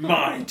year is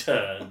my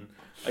turn.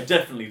 I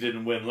definitely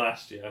didn't win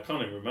last year. I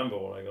can't even remember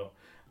what I got.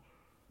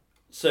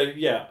 So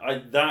yeah,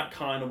 that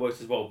kind of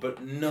works as well,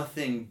 but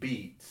nothing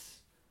beats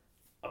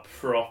a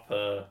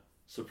proper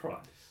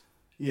surprise.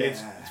 Yeah,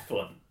 it's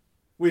fun.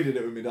 We did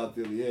it with my dad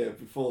the other year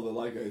before the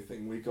Lego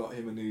thing. We got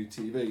him a new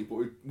TV,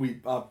 but we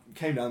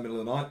came down in the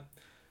middle of the night,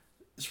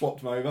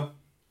 swapped him over.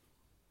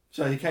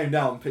 So he came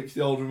down, picks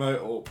the old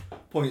remote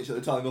up, points at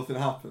the telly, nothing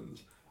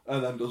happens,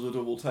 and then does a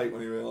double take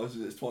when he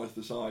realises it's twice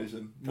the size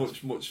and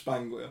much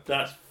spanglier.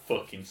 That's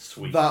fucking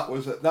sweet. That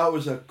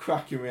was a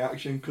cracking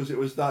reaction because it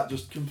was that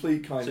just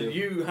complete kind of. So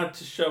you had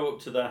to show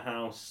up to their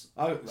house.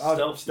 I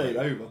stayed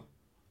over.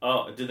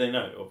 Oh, did they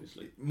know?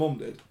 Obviously, Mum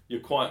did.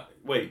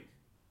 Wait.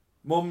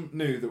 Mum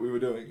knew that we were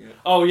doing it.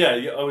 Oh yeah,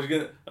 I was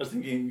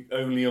thinking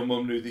only your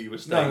mum knew that you were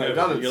staying over.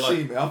 No, Dad had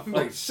seen me. I'm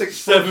like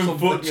 7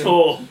 foot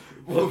tall,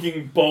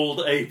 fucking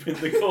bald ape in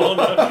the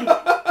corner.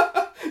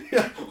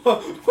 Yeah,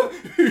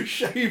 who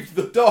shaved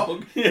the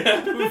dog?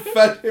 Yeah, and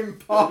fed him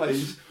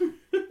pies.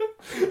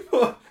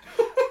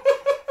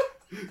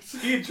 So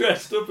you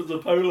dressed up as a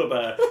polar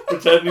bear,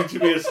 pretending to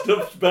be a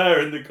stuffed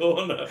bear in the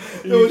corner.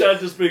 Your dad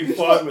just being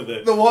fine with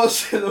it. There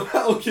was in the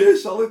Metal Gear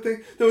Solid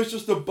thing. There was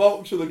just a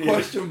box with a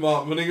question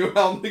mark running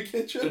around the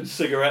kitchen and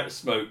cigarette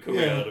smoke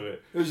coming out of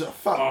it. It was a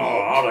fat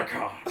box.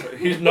 Otacard,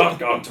 he's not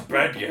gone to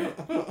bed yet.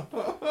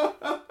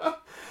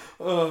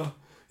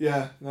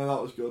 Yeah, no,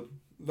 that was good.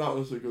 That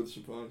was a good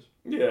surprise.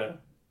 Yeah.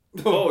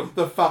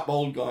 The fat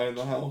bald guy in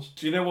the house.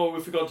 Do you know what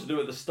we forgot to do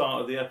at the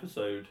start of the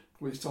episode?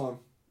 Which time?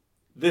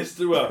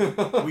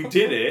 We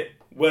did it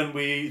when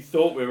we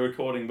thought we were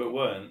recording but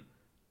weren't.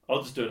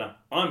 I'll just do it now.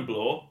 I'm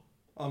Blore.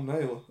 I'm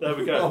Naylor. There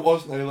we go. I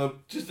was Naylor.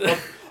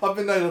 I've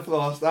been Naylor for the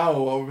last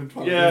hour while we've been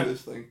trying to do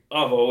this thing.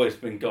 I've always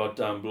been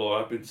goddamn Blore.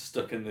 I've been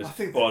stuck in this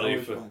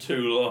body for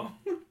too long.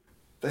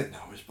 They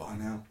know us by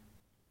now.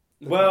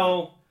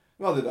 Well,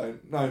 they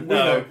don't. No, we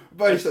know.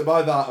 Basically,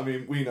 by that, I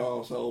mean, we know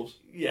ourselves.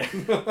 Yeah.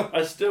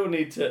 I still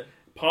need to...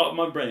 Part of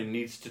my brain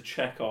needs to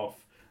check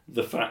off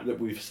the fact that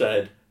we've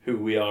said who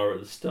we are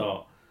at the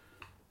start.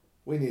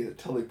 We need a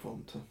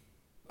teleprompter.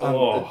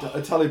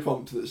 A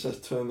teleprompter that says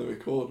turn the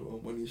recorder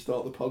on when you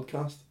start the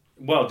podcast.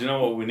 Well, do you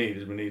know what we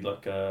need? We need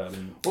like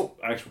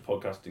actual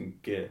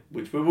podcasting gear,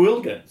 which we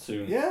will get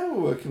soon. Yeah,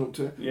 we're working up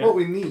to it. Yeah. What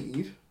we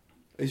need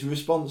is a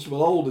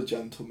responsible older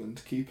gentleman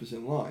to keep us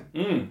in line.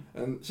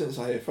 And since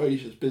I hear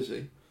Fraser's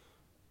busy...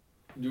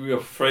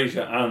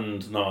 Fraser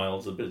and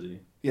Niles are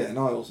busy. Yeah,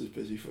 Niles is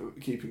busy for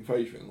keeping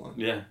Fraser in line.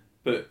 Yeah,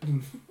 but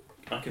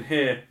I can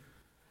hear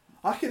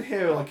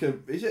like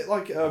is it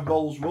like a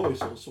Rolls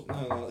Royce or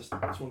something? No,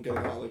 that's one getting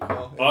out of the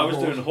car. I was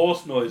doing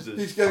horse noises.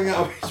 He's getting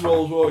out of his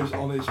Rolls Royce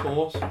on his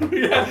horse.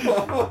 Yeah.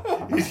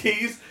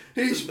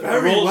 He's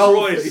very Rolls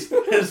wealthy. Royce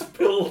has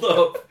pulled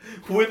up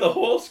with a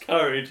horse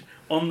carriage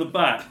on the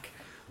back,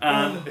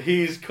 and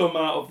he's come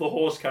out of the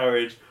horse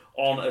carriage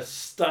on a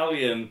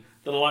stallion,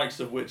 the likes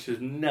of which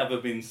has never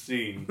been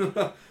seen.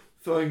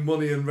 Throwing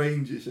money and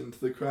ranges into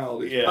the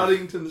crowd. It's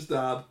Paddington's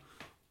dad.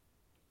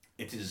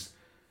 It is...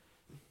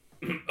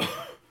 He's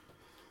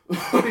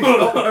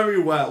not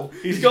very well.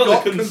 He's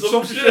got the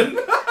consumption.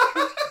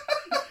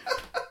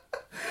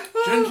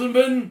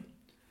 Gentlemen,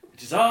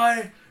 it is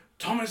I,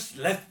 Thomas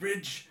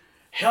Lethbridge,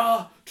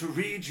 here to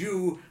read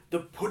you the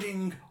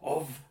pudding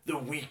of the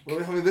week. What are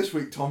we having this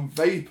week, Tom?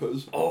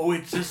 Vapors? Oh,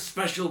 it's a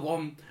special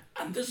one,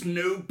 and there's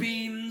no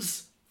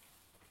beans.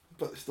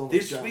 But still not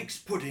this week's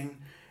pudding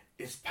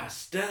is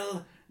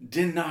pastel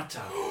de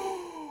nata.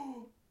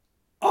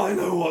 I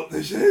know what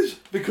this is,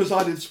 because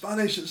I did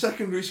Spanish at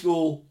secondary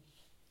school.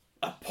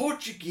 A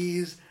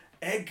Portuguese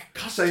egg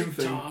custard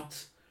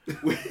tart.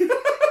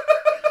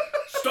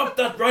 Stop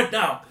that right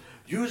now.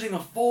 Using a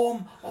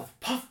form of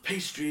puff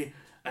pastry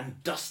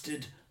and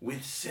dusted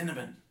with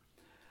cinnamon.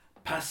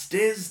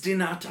 Pastéis de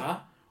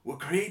nata were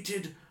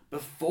created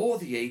before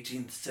the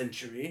 18th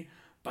century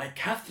by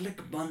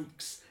Catholic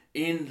monks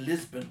in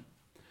Lisbon.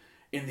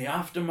 In the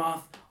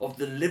aftermath of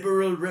the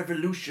Liberal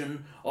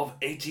Revolution of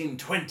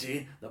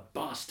 1820, the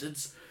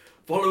bastards,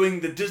 following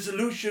the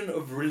dissolution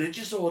of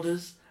religious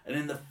orders and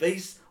in the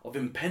face of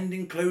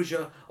impending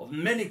closure of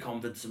many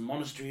convents and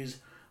monasteries,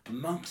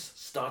 monks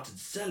started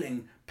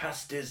selling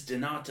pastéis de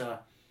nata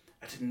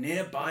at a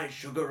nearby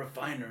sugar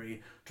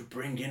refinery to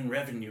bring in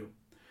revenue.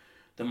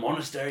 the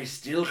monastery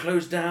still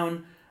closed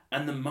down,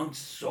 and the monks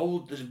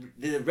sold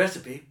the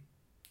recipe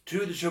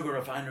to the sugar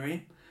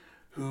refinery,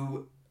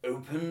 who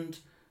opened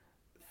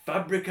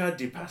Fabrica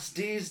di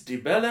Pastis di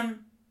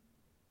Bellem.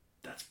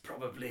 That's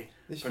probably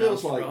This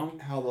feels like wrong.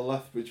 how the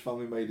Lethbridge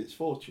family made its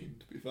fortune,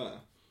 to be fair.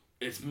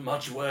 It's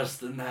much worse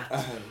than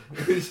that.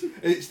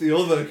 It's the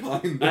other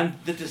kind. And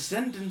the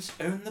descendants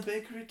own the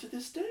bakery to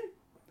this day.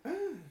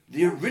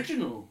 The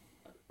original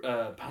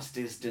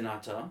pastis di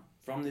nata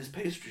from this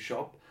pastry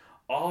shop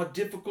are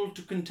difficult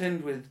to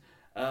contend with.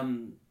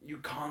 You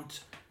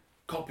can't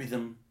copy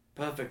them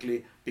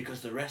perfectly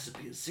because the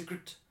recipe is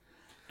secret,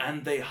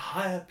 and they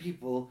hire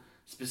people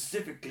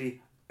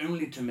specifically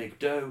only to make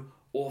dough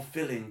or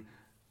filling,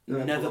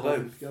 never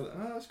both.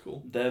 That's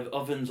cool. Their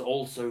ovens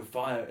also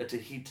fire at a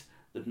heat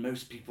that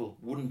most people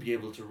wouldn't be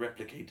able to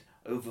replicate,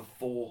 over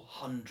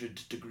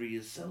 400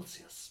 degrees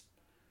Celsius.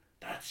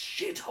 That's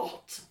shit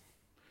hot.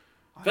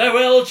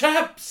 Farewell,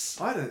 chaps!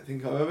 I don't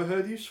think I've ever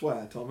heard you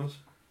swear, Thomas.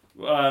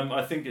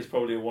 I think it's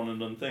probably a one and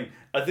done thing.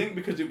 I think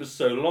because it was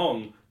so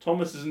long,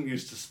 Thomas isn't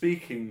used to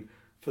speaking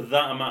for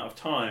that amount of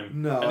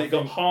time. No, and it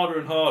got harder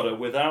and harder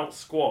without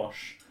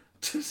squash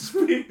to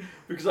speak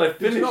because I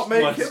finished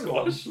my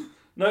squash.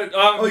 No,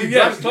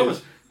 yes,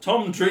 Thomas.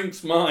 Tom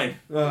drinks mine.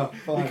 Oh,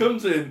 fine. He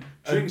comes in,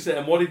 drinks it,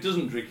 and what he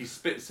doesn't drink, he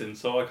spits in,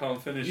 so I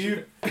can't finish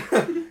it.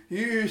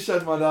 You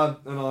said my dad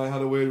and I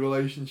had a weird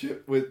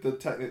relationship with the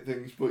Technic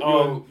things, but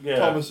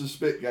Thomas's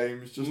spit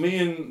games just... Me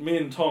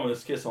and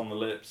Thomas kiss on the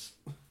lips.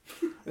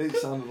 It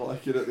sounded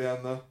like it at the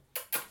end there.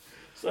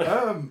 So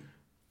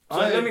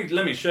let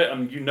me show.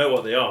 You know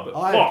what they are, but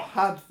I've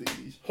had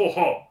these.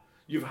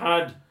 You've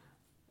had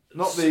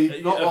not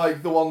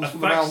like the ones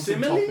from the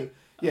mountain topping.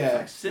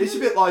 Yeah, it's a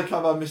bit like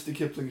I've had Mr.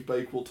 Kipling's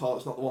Bakewell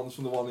tarts, not the ones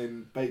from the one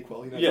in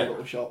Bakewell. You know, the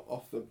little shop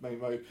off the main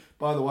road.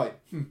 By the way.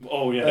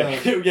 Oh yeah, I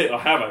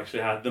have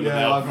actually had them.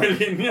 Yeah, and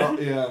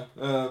they are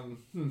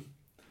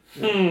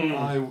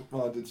brilliant.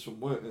 I did some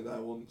work in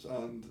there once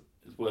and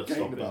it's worth gained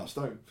stopping. about a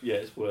stone. Yeah,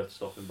 it's worth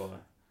stopping by.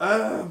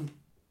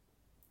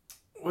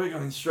 We're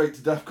going straight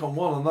to DEFCON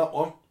 1 on that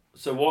one.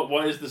 So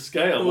what is the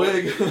scale?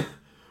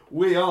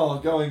 We are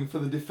going for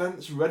the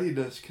Defence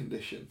Readiness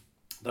Condition.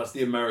 That's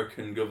the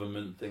American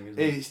government thing, isn't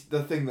it? It's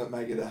the thing that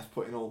Megadeth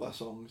put in all their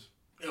songs.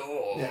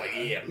 Oh,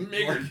 yeah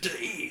Megadeth.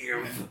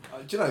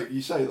 Do you know,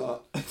 you say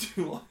that. I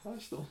still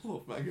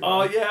love Megadeth.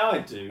 Oh, yeah, I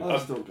do.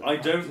 I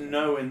don't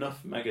know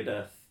enough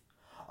Megadeth.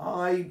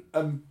 I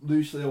am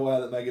loosely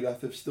aware that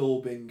Megadeth have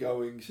still been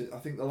going since... I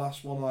think the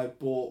last one I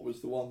bought was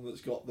the one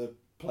that's got the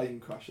plane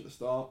crash at the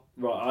start.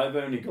 Right, I've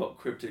only got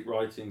Cryptic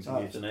Writings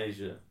and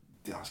Euthanasia.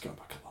 That's going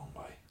back a long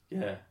way.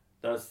 Yeah,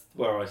 that's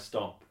where I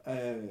stop.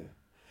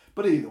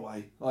 But either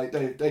way, like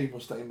Dave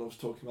Mustaine loves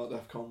talking about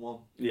DEFCON 1.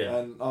 Yeah.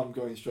 And I'm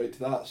going straight to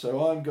that.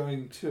 So I'm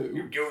going to...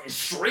 You're going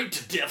straight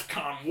to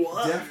DEFCON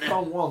 1!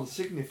 DEFCON 1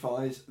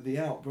 signifies the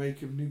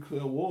outbreak of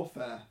nuclear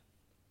warfare.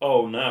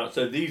 Oh, no.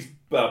 So these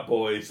bad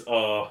boys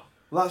are...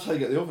 Well, that's how you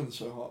get the oven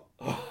so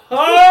hot.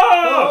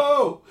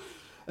 Oh!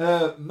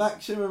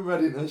 Maximum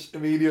readiness,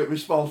 immediate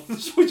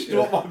response, which is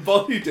what my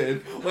body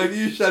did when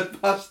you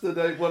said pasta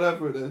day,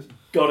 whatever it is.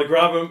 Gotta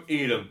grab them,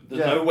 eat them.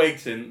 There's no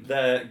waiting,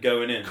 they're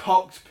going in.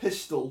 Cocked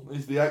pistol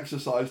is the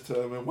exercise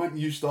term, and when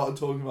you started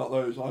talking about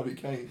those, I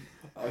became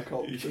a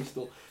cocked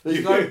pistol.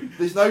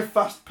 There's no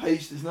fast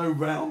pace, there's no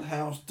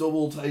roundhouse,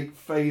 double take,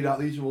 fade out.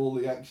 These are all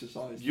the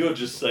exercises. You're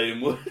just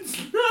saying words.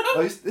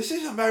 This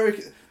is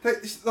American.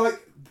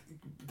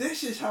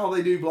 This is how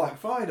they do Black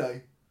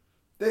Friday.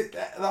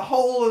 The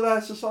whole of their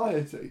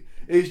society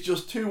is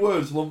just two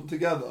words lumped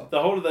together.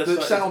 The whole of their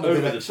society sound a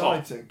bit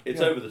exciting.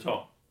 It's over the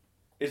top.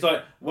 It's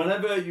like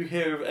whenever you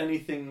hear of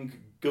anything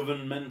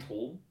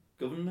governmental.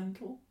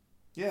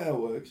 Yeah, it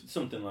works.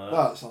 Something like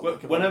that.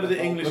 Whenever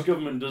the English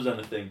government does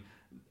anything,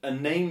 a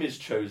name is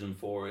chosen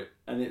for it,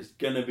 and it's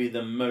gonna be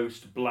the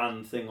most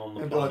bland thing on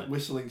the planet. Like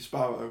Whistling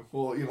Sparrow,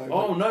 or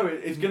Oh no!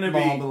 It's gonna be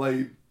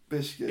marmalade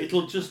biscuit.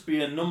 It'll just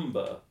be a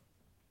number.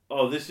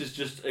 Oh, this is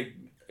just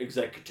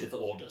Executive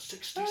Order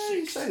 66. Yeah,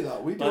 you say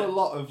that. We do a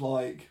lot of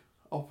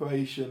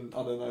Operation,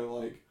 I don't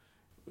know,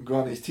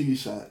 Granny's tea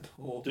set.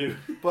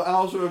 But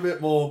ours are a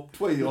bit more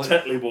twee.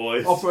 Tetley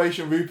Boys.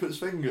 Operation Rupert's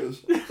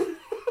Fingers.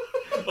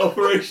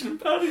 Operation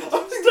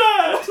Paddington's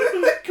Dad.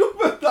 They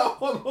covered that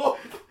one up.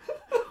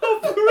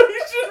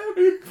 Operation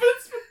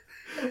Rupert's...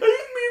 Oh,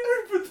 you mean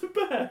Rupert the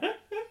Bear?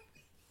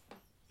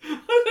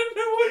 I don't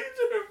know what you're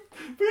doing,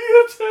 but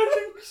you're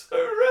turning so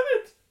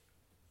red.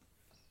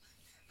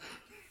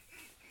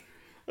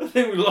 I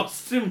think we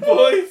lost him,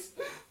 boys.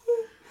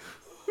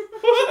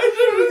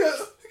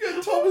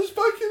 Get Thomas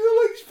back in,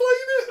 he'll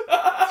explain it.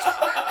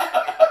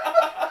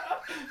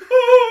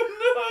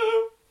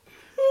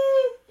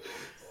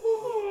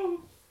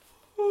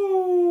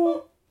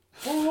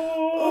 Oh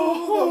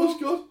that was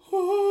good.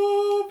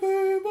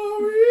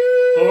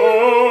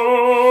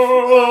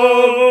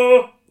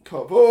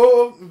 Come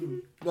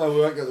on. No, we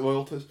won't get the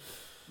royalties.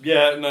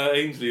 Yeah, no,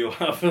 Ainsley will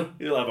have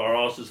our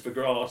asses for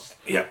grass.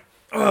 Yeah.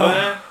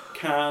 Where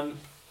can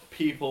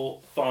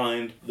people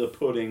find the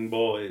Pudding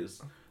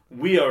Boys?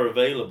 We are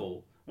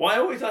available Well, I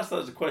always ask that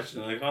as a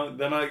question, and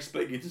then I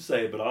expect you to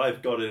say it, but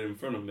I've got it in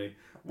front of me.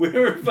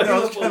 We're available. Yeah, I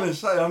was going to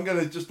say, I'm going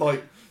to just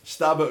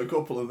stab at a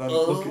couple and then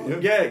look at you.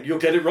 Yeah, you'll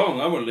get it wrong.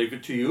 I won't leave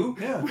it to you.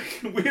 Yeah.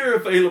 We're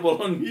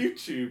available on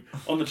YouTube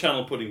on the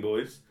channel Pudding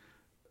Boys.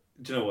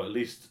 Do you know what? At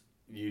least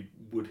you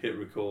would hit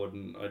record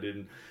and I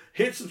didn't.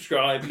 Hit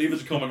subscribe, leave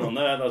us a comment on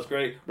there, that's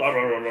great. Blah,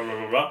 blah, blah, blah,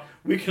 blah, blah.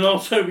 We can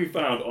also be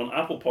found on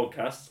Apple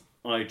Podcasts,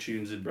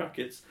 iTunes in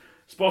brackets,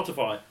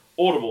 Spotify,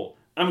 Audible,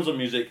 Amazon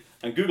Music,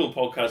 and Google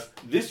Podcasts.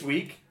 This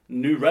week,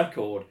 new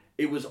record.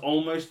 It was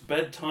almost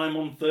bedtime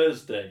on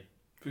Thursday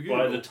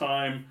by the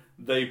time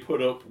they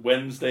put up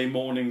Wednesday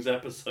morning's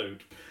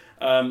episode.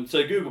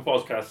 So Google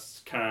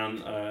Podcasts can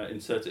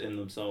insert it in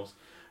themselves.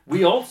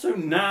 We also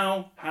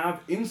now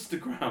have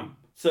Instagram.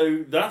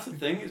 So that's the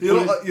thing.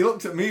 You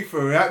looked at me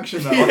for a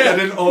reaction that I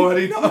didn't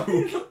already know.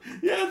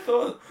 Yeah, I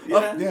thought.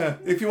 Yeah.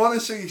 If you want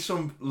to see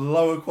some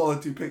lower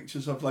quality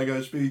pictures of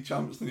Lego Speed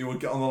Champs than you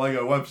would get on the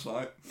Lego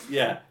website.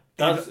 Yeah,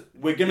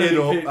 we're gonna hit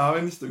up our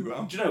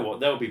Instagram. Do you know what?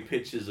 There'll be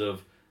pictures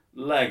of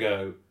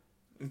Lego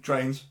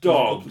trains,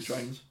 dogs.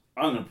 Trains.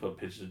 I'm gonna put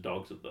pictures of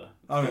dogs up there.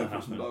 I'm gonna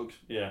put some dogs.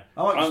 Yeah,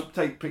 I might just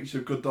take pictures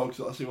of good dogs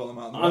that I see while I'm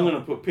out. I'm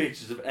gonna put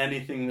pictures of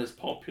anything that's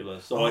popular,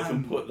 so I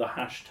can put the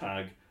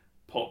hashtag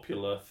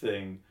popular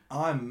thing.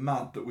 I'm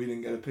mad that we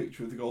didn't get a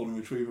picture of the golden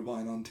retriever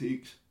buying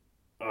antiques.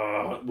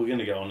 We're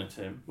gonna get on it,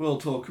 Tim. We'll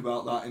talk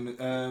about that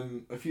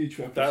in a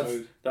future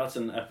episode. That's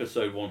an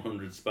episode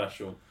 100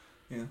 special.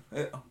 Yeah,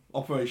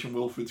 Operation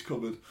Wilfred's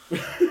Cupboard.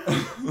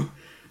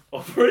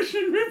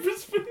 Operation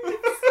Rufus Finn's